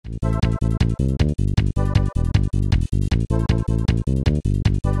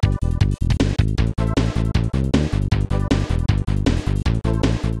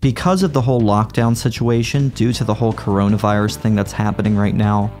Because of the whole lockdown situation, due to the whole coronavirus thing that's happening right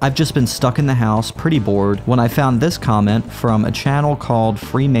now, I've just been stuck in the house, pretty bored, when I found this comment from a channel called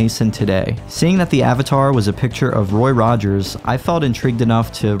Freemason Today. Seeing that the avatar was a picture of Roy Rogers, I felt intrigued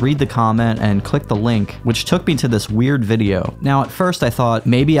enough to read the comment and click the link, which took me to this weird video. Now, at first I thought,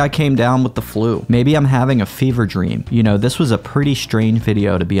 maybe I came down with the flu. Maybe I'm having a fever dream. You know, this was a pretty strange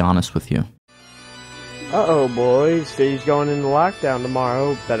video, to be honest with you. Uh-oh, boys. City's going into lockdown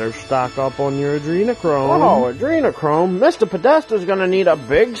tomorrow. Better stock up on your adrenochrome. Oh, adrenochrome? Mr. Podesta's gonna need a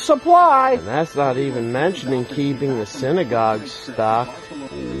big supply. And that's not even mentioning keeping the synagogue stocked.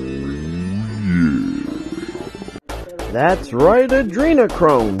 That's right,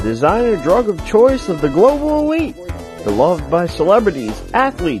 adrenochrome, designer drug of choice of the global elite. Beloved by celebrities,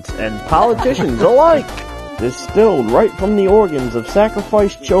 athletes, and politicians alike. Distilled right from the organs of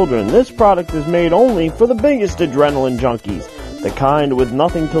sacrificed children, this product is made only for the biggest adrenaline junkies, the kind with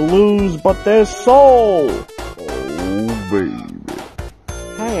nothing to lose but their soul. Oh, baby.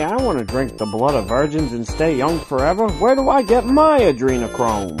 Hey, I want to drink the blood of virgins and stay young forever. Where do I get my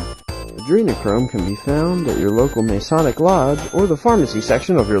adrenochrome? Adrenochrome can be found at your local Masonic lodge or the pharmacy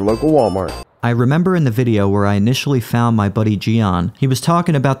section of your local Walmart. I remember in the video where I initially found my buddy Gian, he was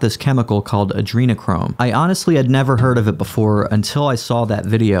talking about this chemical called adrenochrome. I honestly had never heard of it before until I saw that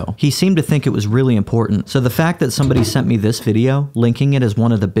video. He seemed to think it was really important, so the fact that somebody sent me this video, linking it as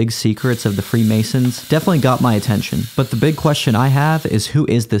one of the big secrets of the Freemasons, definitely got my attention. But the big question I have is, who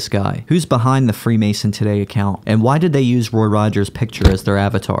is this guy? Who's behind the Freemason Today account? And why did they use Roy Rogers' picture as their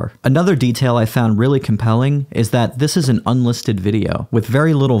avatar? Another detail I found really compelling is that this is an unlisted video, with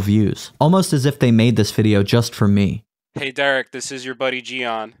very little views. Almost as if they made this video just for me. Hey Derek, this is your buddy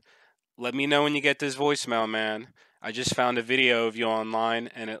Gian. Let me know when you get this voicemail, man. I just found a video of you online,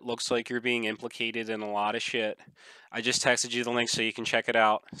 and it looks like you're being implicated in a lot of shit. I just texted you the link so you can check it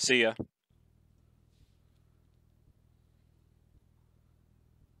out. See ya.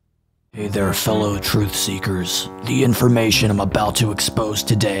 Hey there, fellow truth seekers. The information I'm about to expose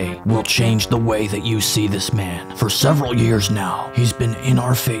today will change the way that you see this man. For several years now, he's been in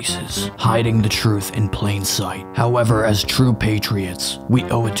our faces, hiding the truth in plain sight. However, as true patriots, we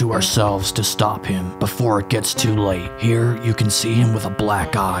owe it to ourselves to stop him before it gets too late. Here, you can see him with a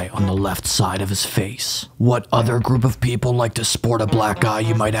black eye on the left side of his face. What other group of people like to sport a black eye,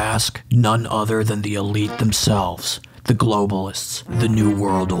 you might ask? None other than the elite themselves. The globalists, the New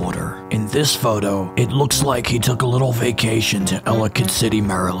World Order. In this photo, it looks like he took a little vacation to Ellicott City,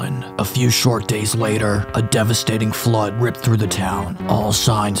 Maryland. A few short days later, a devastating flood ripped through the town. All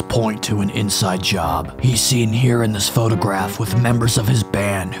signs point to an inside job. He's seen here in this photograph with members of his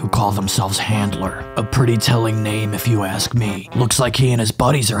band who call themselves Handler. A pretty telling name if you ask me. Looks like he and his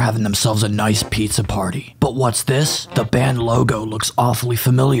buddies are having themselves a nice pizza party. But what's this? The band logo looks awfully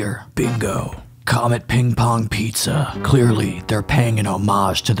familiar. Bingo. Comet Ping Pong Pizza. Clearly, they're paying an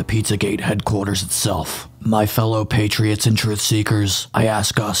homage to the Pizzagate headquarters itself. My fellow patriots and truth seekers, I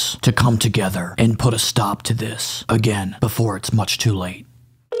ask us to come together and put a stop to this, again, before it's much too late.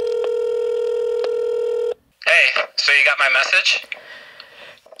 Hey, so you got my message?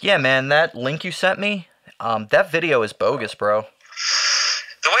 Yeah, man, that link you sent me, that video is bogus, bro.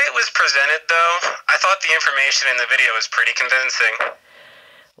 The way it was presented, though, I thought the information in the video was pretty convincing.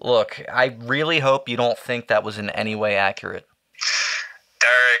 Look, I really hope you don't think that was in any way accurate.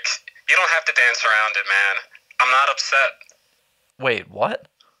 Derek, you don't have to dance around it, man. I'm not upset. Wait, what?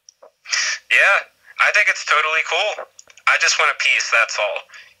 Yeah, I think it's totally cool. I just want a piece, that's all.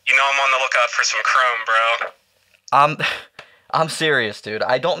 You know I'm on the lookout for some chrome, bro. I'm serious, dude.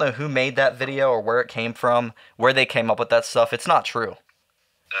 I don't know who made that video or where it came from, where they came up with that stuff. It's not true.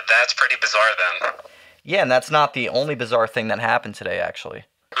 That's pretty bizarre, then. Yeah, and that's not the only bizarre thing that happened today, actually.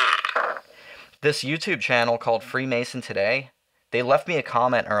 This YouTube channel called Freemason Today, they left me a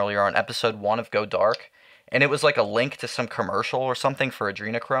comment earlier on episode 1 of Go Dark, and it was like a link to some commercial or something for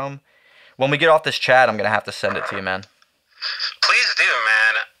adrenochrome. When we get off this chat, I'm going to have to send it to you, man. Please do,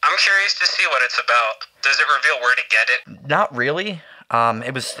 man. I'm curious to see what it's about. Does it reveal where to get it? Not really.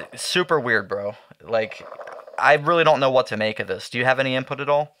 It was super weird, bro. Like, I really don't know what to make of this. Do you have any input at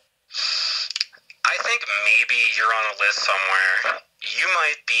all? I think maybe you're on a list somewhere. You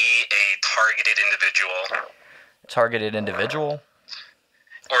might be a targeted individual. Targeted individual?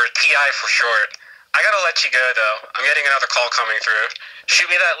 Or TI for short. I gotta let you go, though. I'm getting another call coming through. Shoot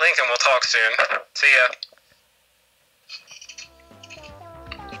me that link and we'll talk soon. See ya.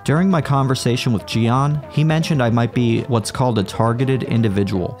 During my conversation with Gian, he mentioned I might be what's called a targeted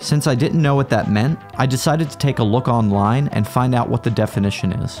individual. Since I didn't know what that meant, I decided to take a look online and find out what the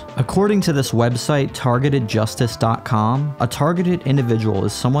definition is. According to this website, targetedjustice.com, a targeted individual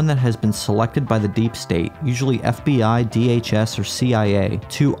is someone that has been selected by the deep state, usually FBI, DHS, or CIA,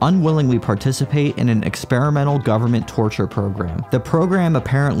 to unwillingly participate in an experimental government torture program. The program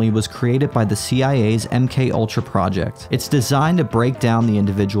apparently was created by the CIA's MKUltra project. It's designed to break down the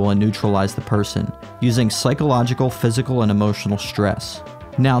individual and neutralize the person, using psychological, physical, and emotional stress.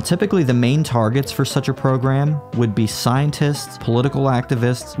 Now, typically the main targets for such a program would be scientists, political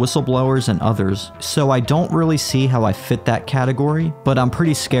activists, whistleblowers, and others, so I don't really see how I fit that category, but I'm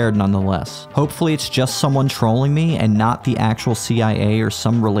pretty scared nonetheless. Hopefully it's just someone trolling me and not the actual CIA or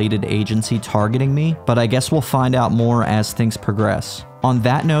some related agency targeting me, but I guess we'll find out more as things progress. On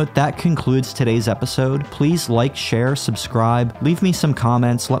that note, that concludes today's episode. Please like, share, subscribe, leave me some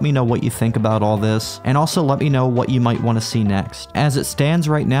comments, let me know what you think about all this, and also let me know what you might want to see next. As it stands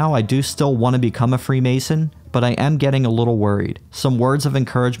right now, I do still want to become a Freemason, but I am getting a little worried. Some words of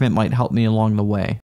encouragement might help me along the way.